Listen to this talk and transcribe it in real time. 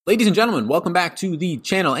Ladies and gentlemen, welcome back to the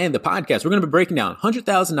channel and the podcast. We're going to be breaking down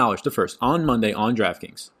 $100,000 to first on Monday on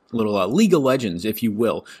DraftKings. A little League of Legends, if you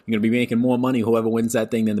will. You're going to be making more money, whoever wins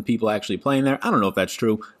that thing, than the people actually playing there. I don't know if that's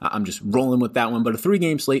true. I'm just rolling with that one. But a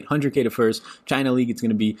 3-game slate, 100K to first. China League, it's going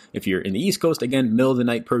to be, if you're in the East Coast, again, middle of the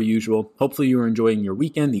night per usual. Hopefully you're enjoying your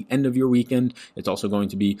weekend, the end of your weekend. It's also going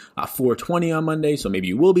to be 4:20 on Monday, so maybe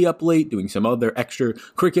you will be up late doing some other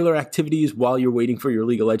extracurricular activities while you're waiting for your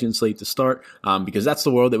League of Legends slate to start, because that's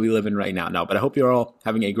the world that we live in right now. But I hope you're all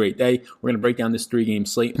having a great day. We're going to break down this 3-game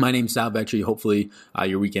slate. My name's Sal Vetri. Hopefully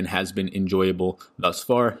your weekend has been enjoyable thus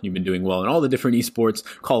far. You've been doing well in all the different esports.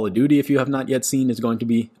 Call of Duty, if you have not yet seen, is going to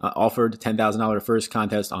be offered $10,000 first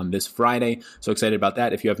contest on this Friday. So excited about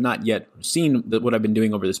that. If you have not yet seen what I've been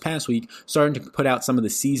doing over this past week, starting to put out some of the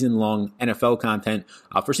season-long NFL content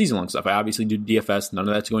for season-long stuff. I obviously do DFS. None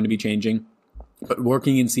of that's going to be changing. But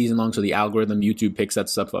working in season long, so the algorithm, YouTube picks that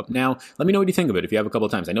stuff up now. Let me know what you think of it if you have a couple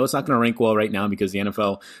of times. I know it's not going to rank well right now because the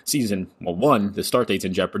NFL season, well, 1, the start date's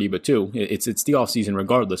in jeopardy, but 2, it's the off season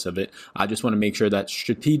regardless of it. I just want to make sure that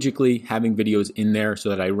strategically having videos in there so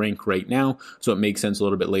that I rank right now, so it makes sense a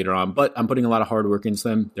little bit later on. But I'm putting a lot of hard work into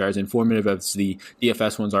them. They're as informative as the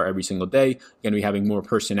DFS ones are every single day. Going to be having more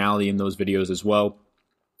personality in those videos as well,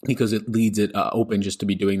 because it leads it open just to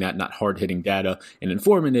be doing that, not hard-hitting data and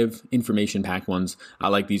informative, information-packed ones. I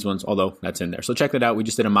like these ones, although that's in there. So check that out. We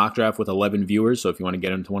just did a mock draft with 11 viewers, so if you want to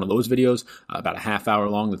get into one of those videos, about a half hour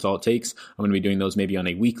long, that's all it takes. I'm going to be doing those maybe on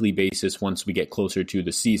a weekly basis once we get closer to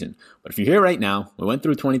the season. But if you're here right now, we went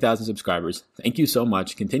through 20,000 subscribers. Thank you so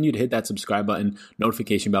much. Continue to hit that subscribe button,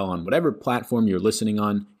 notification bell on whatever platform you're listening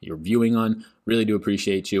on, you're viewing on. Really do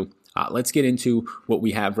appreciate you. Let's get into what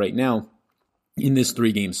we have right now in this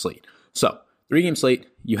 3-game slate. So, 3-game slate,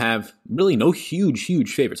 you have really no huge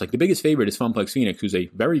favorites. Like the biggest favorite is Funplex Phoenix, who's a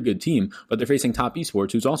very good team, but they're facing Top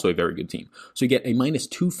Esports, who's also a very good team. So you get a minus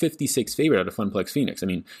 256 favorite out of Funplex Phoenix. I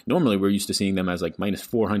mean, normally we're used to seeing them as like minus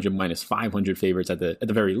 400, minus 500 favorites at the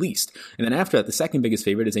very least. And then after that, the second biggest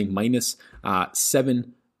favorite is a minus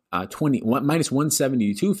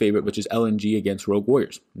 172 favorite, which is LNG against Rogue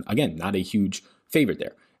Warriors. Again, not a huge favorite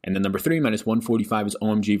there. And then number 3, minus 145 is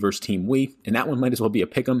OMG versus Team Wii. And that one might as well be a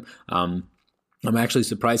pick'em. I'm actually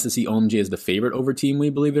surprised to see OMG as the favorite over Team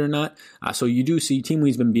Wii, believe it or not. So you do see Team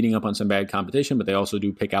Wii's been beating up on some bad competition, but they also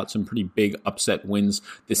do pick out some pretty big upset wins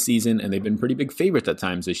this season, and they've been pretty big favorites at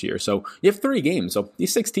times this year. So you have 3 games. So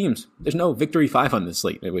these 6 teams, there's no victory 5 on this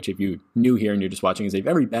slate, which if you're new here and you're just watching is a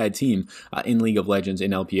very bad team in League of Legends in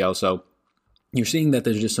LPL. So you're seeing that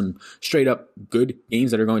there's just some straight up good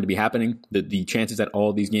games that are going to be happening. The chances that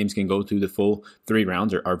all of these games can go through the full 3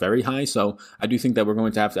 rounds are very high. So I do think that we're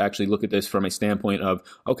going to have to actually look at this from a standpoint of,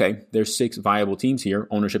 okay, there's 6 viable teams here.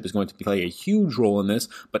 Ownership is going to play a huge role in this,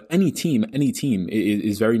 but any team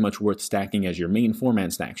is very much worth stacking as your main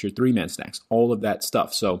 4-man stacks, your 3-man stacks, all of that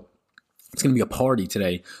stuff. So it's going to be a party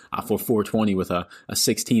today for 420 with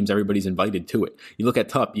 6 teams. Everybody's invited to it. You look at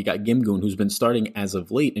top, you got Gimgoon, who's been starting as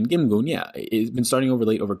of late. And Gimgoon, has been starting over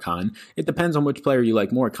late over Khan. It depends on which player you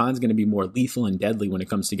like more. Khan's going to be more lethal and deadly when it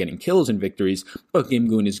comes to getting kills and victories. But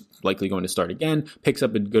Gimgoon is likely going to start again, picks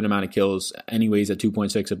up a good amount of kills anyways at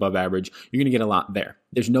 2.6 above average. You're going to get a lot there.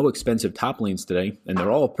 There's no expensive top lanes today, and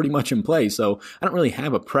they're all pretty much in play. So I don't really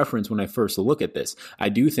have a preference when I first look at this. I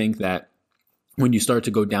do think that when you start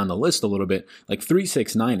to go down the list a little bit, like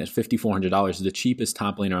 369 at $5,400 is the cheapest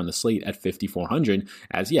top laner on the slate at $5,400,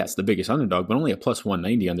 as yes, the biggest underdog, but only a plus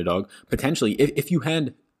 190 underdog. Potentially, if you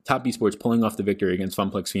had Top Esports pulling off the victory against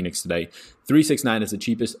Funplex Phoenix today, 369 as the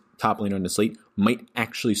cheapest top laner on the slate might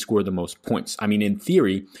actually score the most points. I mean, in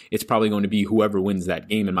theory, it's probably going to be whoever wins that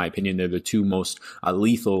game. In my opinion, they're the 2 most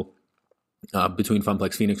lethal between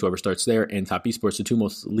Funplex Phoenix, whoever starts there, and Top Esports, the 2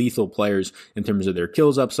 most lethal players in terms of their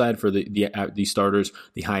kills upside for the starters.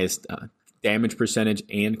 The highest damage percentage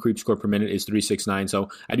and creep score per minute is 369. So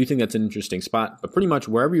I do think that's an interesting spot. But pretty much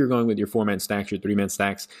wherever you're going with your 4-man stacks, your 3-man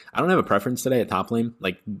stacks, I don't have a preference today at top lane.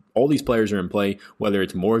 Like all these players are in play, whether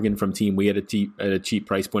it's Morgan from Team Wii at a cheap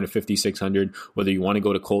price point of 5,600, whether you want to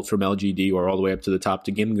go to Colt from LGD or all the way up to the top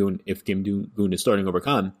to Gimgoon if Gimgoon is starting over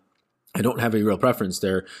Khan. I don't have a real preference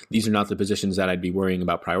there. These are not the positions that I'd be worrying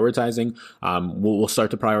about prioritizing. We'll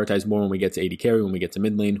start to prioritize more when we get to AD carry, when we get to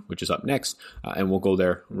mid lane, which is up next, and we'll go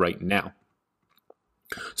there right now.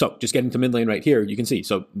 So just getting to mid lane right here, you can see.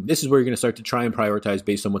 So this is where you're going to start to try and prioritize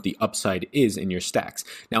based on what the upside is in your stacks.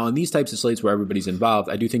 Now on these types of slates where everybody's involved,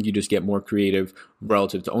 I do think you just get more creative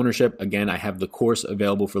relative to ownership. Again, I have the course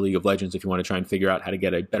available for League of Legends if you want to try and figure out how to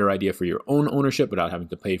get a better idea for your own ownership without having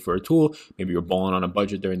to pay for a tool. Maybe you're balling on a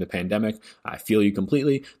budget during the pandemic. I feel you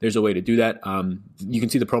completely. There's a way to do that. You can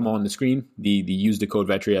see the promo on the screen. The use the code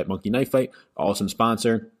VETRI at Monkey Knife Fight. Awesome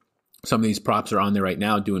sponsor. Some of these props are on there right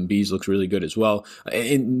now. Doing Bees looks really good as well.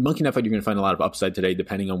 In Monkey Knife Fight, you're going to find a lot of upside today,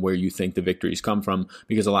 depending on where you think the victories come from,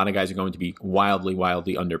 because a lot of guys are going to be wildly,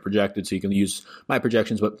 wildly under projected. So you can use my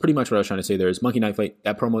projections, but pretty much what I was trying to say there is Monkey Knife Fight,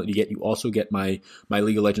 that promo that you get, you also get my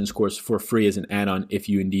League of Legends course for free as an add-on if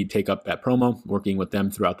you indeed take up that promo, working with them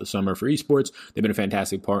throughout the summer for esports. They've been a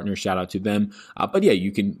fantastic partner. Shout out to them. But yeah,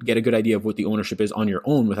 you can get a good idea of what the ownership is on your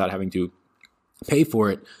own without having to pay for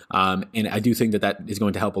it. And I do think that is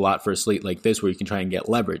going to help a lot for a slate like this, where you can try and get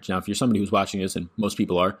leverage. Now, if you're somebody who's watching this, and most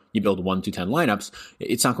people are, you build 1 to 10 lineups,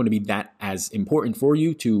 it's not going to be that as important for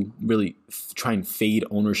you to really try and fade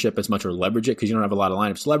ownership as much or leverage it, because you don't have a lot of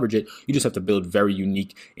lineups to leverage it. You just have to build very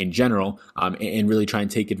unique in general, and really try and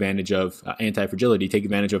take advantage of anti-fragility, take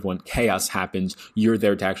advantage of when chaos happens. You're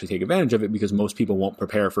there to actually take advantage of it, because most people won't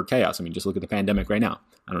prepare for chaos. I mean, just look at the pandemic right now.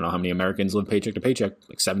 I don't know how many Americans live paycheck to paycheck,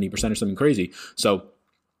 like 70% or something crazy. So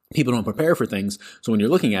people don't prepare for things. So when you're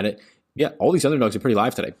looking at it, yeah, all these underdogs are pretty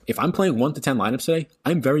live today. If I'm playing 1 to 10 lineups today,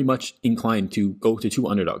 I'm very much inclined to go to 2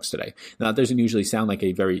 underdogs today. Now, that doesn't usually sound like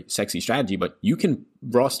a very sexy strategy, but you can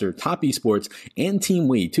roster Top Esports and Team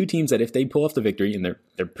Wii, 2 teams that if they pull off the victory, and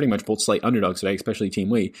they're pretty much both slight underdogs today, especially Team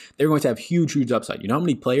Wii, they're going to have huge, huge upside. You know how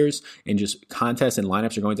many players in just contests and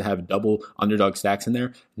lineups are going to have double underdog stacks in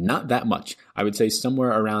there? Not that much. I would say somewhere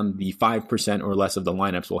around the 5% or less of the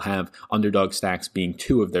lineups will have underdog stacks being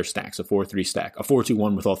 2 of their stacks, a 4-3 stack. A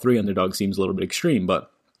 4-2-1 with all 3 underdogs seems a little bit extreme,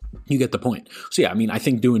 but you get the point. So yeah, I mean, I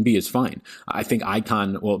think Do and B is fine. I think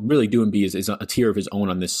Icon, well, really Do and B is a tier of his own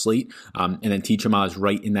on this slate. And then Teachama is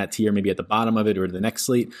right in that tier, maybe at the bottom of it or the next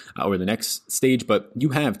slate or the next stage. But you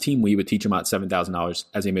have Team Wii with Teachama at $7,000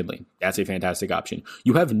 as a mid lane. That's a fantastic option.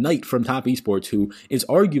 You have Knight from Top Esports, who is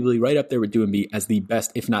arguably right up there with Do and B as the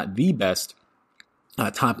best, if not the best,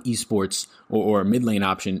 top esports or mid lane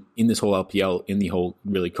option in this whole LPL, in the whole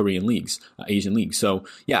really Korean leagues, Asian leagues. So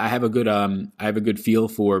yeah, I have a good feel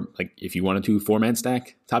for, like, if you wanted to 4-man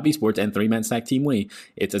stack Top Esports and 3-man stack Team Wii,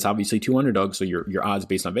 it's obviously 2 underdogs. So your odds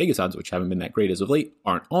based on Vegas odds, which haven't been that great as of late,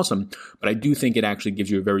 aren't awesome. But I do think it actually gives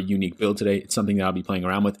you a very unique build today. It's something that I'll be playing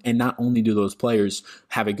around with. And not only do those players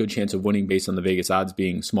have a good chance of winning based on the Vegas odds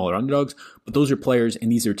being smaller underdogs, but those are players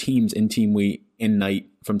and these are teams in Team Wii and Knight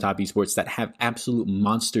from Top Esports that have absolute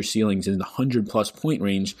monster ceilings in the 100+ point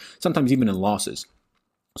range, sometimes even in losses.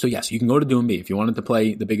 So yes, you can go to Do and B if you wanted to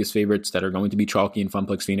play the biggest favorites that are going to be chalky and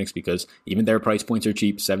Funplex Phoenix, because even their price points are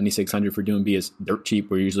cheap. 7,600 for Do and B is dirt cheap.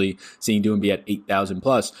 We're usually seeing Do and B at 8,000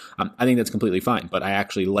 plus. I think that's completely fine, but I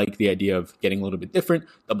actually like the idea of getting a little bit different.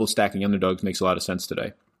 Double stacking underdogs makes a lot of sense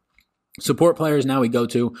today. Support players now we go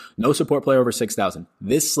to. No support player over 6,000.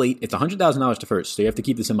 This slate, it's $100,000 to first, so you have to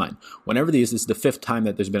keep this in mind. Whenever this is the 5th time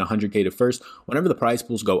that there's been $100K to first, whenever the prize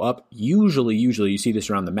pools go up, usually you see this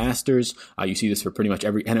around the Masters. You see this for pretty much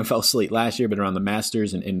every NFL slate last year, but around the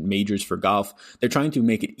Masters and majors for golf. They're trying to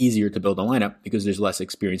make it easier to build a lineup because there's less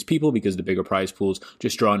experienced people, because the bigger prize pools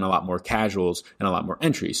just draw in a lot more casuals and a lot more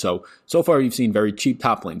entries. So far you've seen very cheap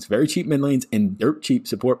top lanes, very cheap mid lanes, and dirt cheap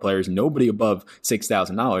support players, nobody above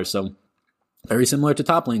 $6,000. So very similar to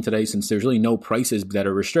top lane today, since there's really no prices that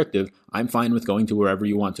are restrictive. I'm fine with going to wherever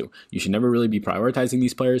you want to. You should never really be prioritizing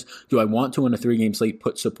these players. Do I want to, in a 3-game slate,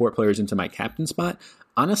 put support players into my captain spot?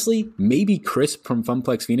 Honestly, maybe Crisp from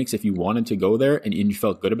Funplex Phoenix if you wanted to go there and you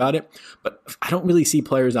felt good about it. But I don't really see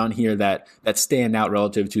players on here that stand out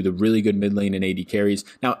relative to the really good mid lane and AD carries.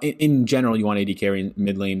 Now, in general, you want AD carry,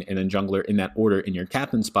 mid lane, and then jungler in that order in your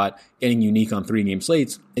captain spot. Getting unique on 3-game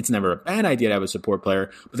slates, it's never a bad idea to have a support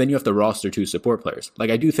player, but then you have to roster 2 support players. Like,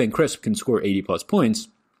 I do think Crisp can score 80 plus points.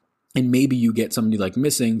 And maybe you get somebody like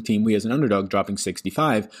Missing, Team Wii as an underdog, dropping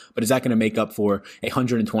 65, but is that going to make up for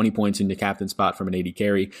 120 points in the captain spot from an AD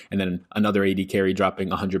carry, and then another AD carry dropping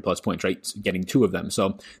 100 plus points, right? Getting 2 of them.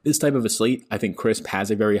 So this type of a slate, I think Crisp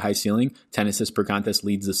has a very high ceiling. 10 assists per contest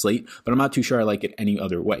leads the slate, but I'm not too sure I like it any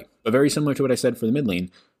other way. But very similar to what I said for the mid lane,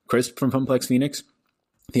 Crisp from Funplex Phoenix.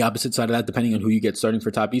 The opposite side of that, depending on who you get starting for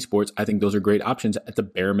Top Esports, I think those are great options at the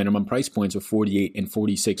bare minimum price points of $4,800 and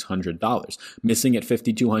 $4,600. Missing at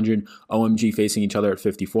 $5,200, OMG facing each other at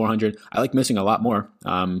 $5,400. I like Missing a lot more.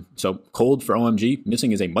 So Cold for OMG,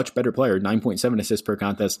 Missing is a much better player, 9.7 assists per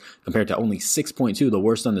contest compared to only 6.2, the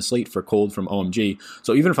worst on the slate for Cold from OMG.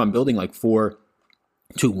 So even if I'm building like 4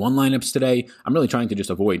 2-1 lineups today. I'm really trying to just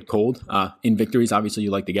avoid cold. In victories, obviously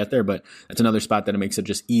you like to get there, but that's another spot that it makes it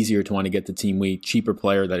just easier to want to get the team week. Cheaper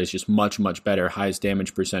player that is just much, much better, highest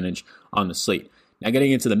damage percentage on the slate. Now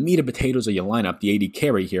getting into the meat and potatoes of your lineup, the AD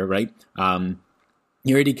carry here, right?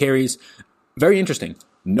 Your AD carries, very interesting.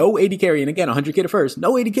 No AD carry, and again, 100K to first.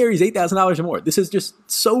 No AD carries, $8,000 or more. This is just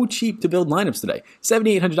so cheap to build lineups today.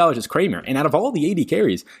 $7,800 is Kramer, and out of all the AD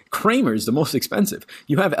carries, Kramer is the most expensive.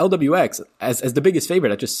 You have LWX as the biggest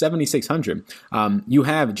favorite at just $7,600. You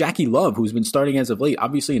have Jackie Love, who's been starting as of late,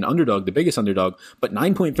 obviously an underdog, the biggest underdog, but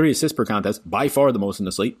 9.3 assists per contest, by far the most in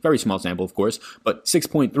the slate. Very small sample, of course, but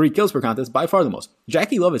 6.3 kills per contest, by far the most.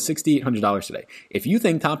 Jackie Love is $6,800 today. If you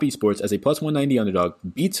think Top Esports as a plus 190 underdog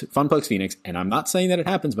beats Funplex Phoenix, and I'm not saying that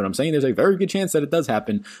it happens, but I'm saying there's a very good chance that it does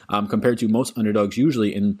happen compared to most underdogs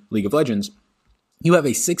usually in League of Legends. You have a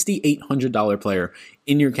 $6,800 player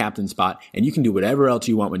in your captain spot, and you can do whatever else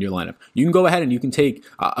you want with your lineup. You can go ahead and you can take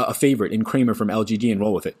a favorite in Kramer from LGD and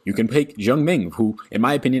roll with it. You can pick Jung Ming, who, in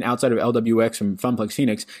my opinion, outside of LWX from Funplex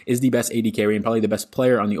Phoenix, is the best AD carry and probably the best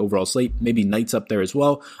player on the overall slate. Maybe Knight's up there as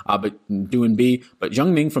well, but doing B. But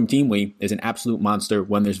Jung Ming from Team Wii is an absolute monster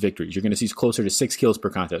when there's victories. You're going to see closer to 6 kills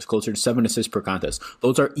per contest, closer to 7 assists per contest.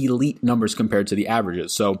 Those are elite numbers compared to the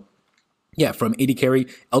averages. So, yeah, from AD carry,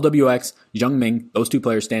 LWX, Jung Ming, those two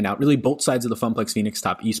players stand out. Really, both sides of the Funplex Phoenix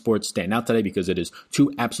Top Esports stand out today because it is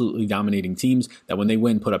two absolutely dominating teams that when they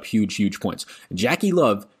win, put up huge, huge points. Jackie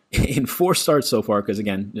Love, in 4 starts so far, because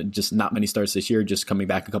again, just not many starts this year, just coming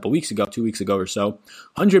back a couple weeks ago, 2 weeks ago or so,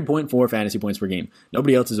 100.4 fantasy points per game.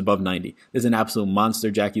 Nobody else is above 90. This is an absolute monster,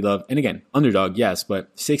 Jackie Love. And again, underdog, yes,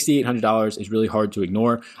 but $6,800 is really hard to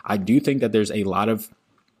ignore. I do think that there's a lot of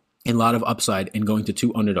upside in going to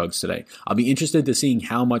 2 underdogs today. I'll be interested to seeing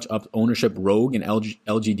how much ownership Rogue and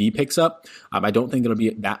LGD picks up. I don't think it'll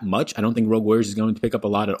be that much. I don't think Rogue Warriors is going to pick up a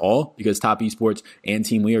lot at all because Top Esports and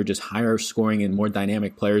Team Wii are just higher scoring and more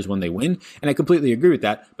dynamic players when they win. And I completely agree with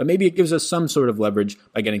that. But maybe it gives us some sort of leverage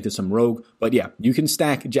by getting to some Rogue. But yeah, you can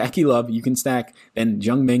stack Jackie Love. You can stack then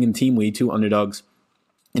Jung Ming and Team Wii, 2 underdogs.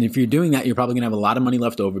 And if you're doing that, you're probably going to have a lot of money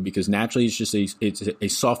left over because naturally it's just a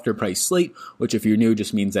softer price slate, which if you're new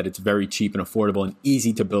just means that it's very cheap and affordable and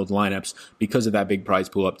easy to build lineups because of that big prize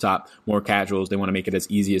pool up top. More casuals, they want to make it as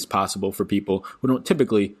easy as possible for people who don't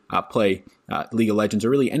typically play League of Legends or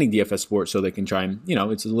really any DFS sport so they can try and,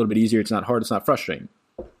 it's a little bit easier. It's not hard. It's not frustrating.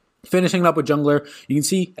 Finishing up with Jungler, you can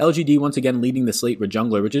see LGD once again leading the slate with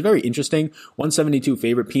Jungler, which is very interesting. 172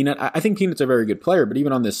 favorite Peanut. I think Peanut's a very good player, but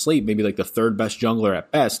even on this slate, maybe like the 3rd best jungler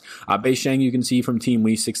at best. Bei Sheng, you can see from Team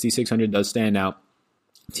Wii, 6,600 does stand out.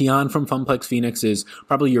 Tian from Funplex Phoenix is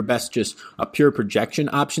probably your best just a pure projection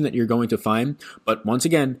option that you're going to find. But once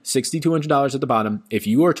again, $6,200 at the bottom. If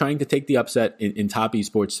you are trying to take the upset in Top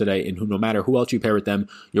Esports today, and no matter who else you pair with them,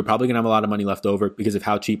 you're probably going to have a lot of money left over because of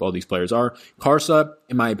how cheap all these players are. Karsa,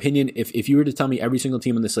 in my opinion, if you were to tell me every single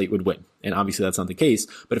team on the slate would win, and obviously that's not the case,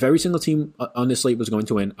 but if every single team on this slate was going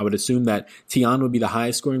to win, I would assume that Tian would be the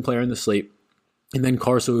highest scoring player in the slate. And then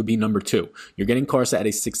Karsa would be number 2. You're getting Karsa at a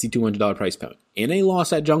 $6,200 price point. In a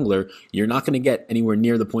loss at jungler, you're not going to get anywhere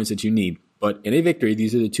near the points that you need. But in a victory,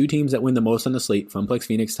 these are the 2 teams that win the most on the slate. Funplex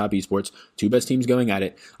Phoenix, Top Esports, 2 best teams going at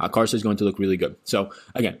it. Karsa is going to look really good. So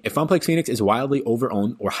again, if Funplex Phoenix is wildly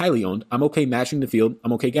over-owned or highly owned, I'm okay matching the field.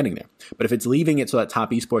 I'm okay getting there. But if it's leaving it so that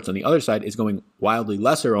Top Esports on the other side is going wildly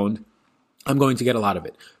lesser owned, I'm going to get a lot of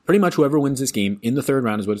it. Pretty much whoever wins this game in the 3rd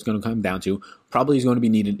round is what it's going to come down to. Probably is going to be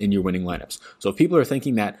needed in your winning lineups. So if people are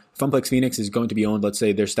thinking that Funplex Phoenix is going to be owned, let's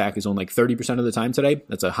say their stack is owned like 30% of the time today.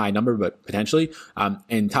 That's a high number, but potentially.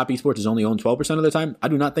 And Top Esports is only owned 12% of the time. I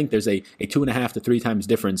do not think there's a 2.5 to 3 times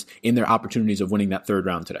difference in their opportunities of winning that 3rd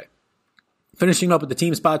round today. Finishing up with the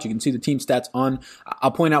team spots, you can see the team stats on.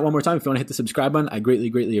 I'll point out one more time, if you want to hit the subscribe button, I greatly,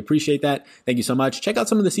 greatly appreciate that. Thank you so much. Check out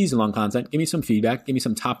some of the season-long content. Give me some feedback. Give me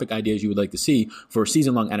some topic ideas you would like to see for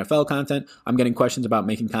season-long NFL content. I'm getting questions about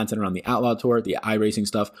making content around the Outlaw Tour, the iRacing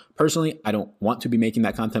stuff. Personally, I don't want to be making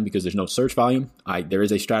that content because there's no search volume. There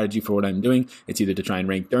is a strategy for what I'm doing. It's either to try and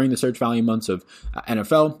rank during the search volume months of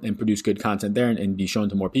NFL and produce good content there and be shown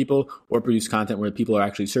to more people, or produce content where people are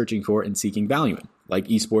actually searching for and seeking value in. Like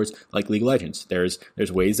esports, like League of Legends. There's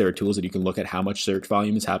ways, there are tools that you can look at how much search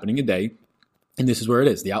volume is happening a day. And this is where it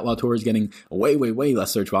is. The Outlaw Tour is getting way, way, way less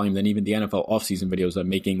search volume than even the NFL offseason videos I'm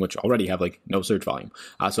making, which already have like no search volume.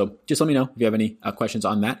 So just let me know if you have any questions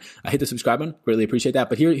on that. Hit the subscribe button. Greatly appreciate that.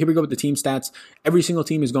 But here we go with the team stats. Every single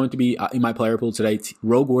team is going to be in my player pool today.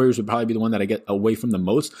 Rogue Warriors would probably be the one that I get away from the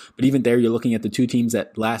most. But even there, you're looking at the 2 teams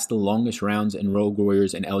that last the longest rounds in Rogue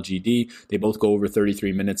Warriors and LGD. They both go over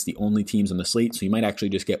 33 minutes, the only teams on the slate. So you might actually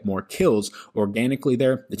just get more kills organically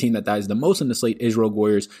there. The team that dies the most on the slate is Rogue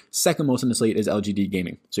Warriors. Second most on the slate is LGD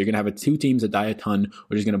Gaming. So you're going to have two teams that die a ton,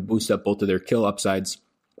 which is going to boost up both of their kill upsides,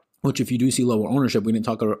 which if you do see lower ownership, we didn't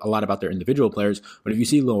talk a lot about their individual players, but if you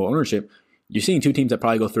see lower ownership, you're seeing two teams that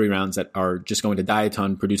probably go 3 rounds that are just going to die a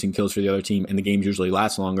ton, producing kills for the other team, and the games usually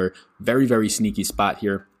last longer. Very, very sneaky spot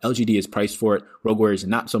here. LGD is priced for it. Rogue Warriors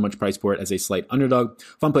not so much priced for it as a slight underdog.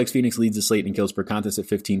 Funplex Phoenix leads the slate in kills per contest at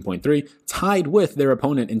 15.3, tied with their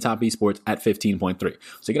opponent in Top Esports at 15.3. So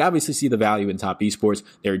you can obviously see the value in Top Esports.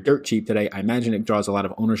 They're dirt cheap today. I imagine it draws a lot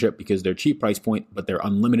of ownership because they're cheap price point, but they're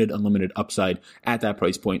unlimited upside at that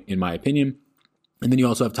price point, in my opinion. And then you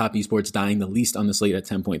also have Top Esports dying the least on the slate at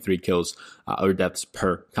 10.3 kills or deaths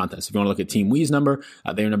per contest. If you want to look at Team Wee's number,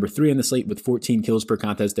 they are number 3 on the slate with 14 kills per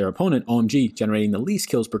contest. Their opponent, OMG, generating the least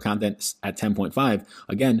kills per contest at 10.5.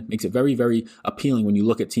 Again, makes it very, very appealing when you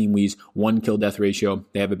look at Team Wee's 1 kill death ratio.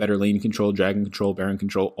 They have a better lane control, dragon control, baron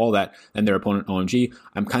control, all that, than their opponent, OMG.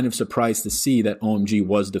 I'm kind of surprised to see that OMG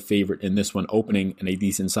was the favorite in this one, opening in a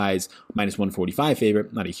decent size, minus 145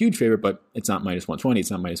 favorite. Not a huge favorite, but it's not minus 120,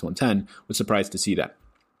 it's not minus 110. Was surprised to see that.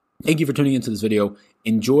 Thank you for tuning into this video.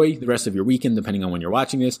 Enjoy the rest of your weekend, depending on when you're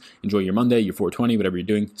watching this. Enjoy your Monday, your 420, whatever you're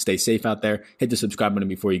doing. Stay safe out there. Hit the subscribe button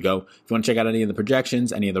before you go. If you want to check out any of the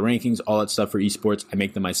projections, any of the rankings, all that stuff for esports, I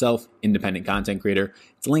make them myself, independent content creator.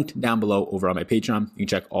 It's linked down below over on my Patreon. You can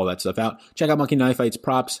check all that stuff out. Check out Monkey Knife Fights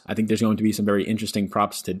props. I think there's going to be some very interesting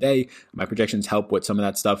props today. My projections help with some of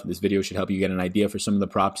that stuff. This video should help you get an idea for some of the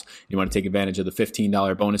props. You want to take advantage of the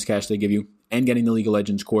 $15 bonus cash they give you and getting the League of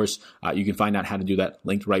Legends course. You can find out how to do that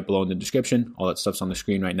linked right below in the description. All that stuff's on the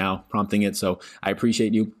screen right now, prompting it. So I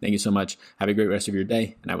appreciate you. Thank you so much. Have a great rest of your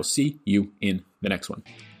day, and I will see you in the next one.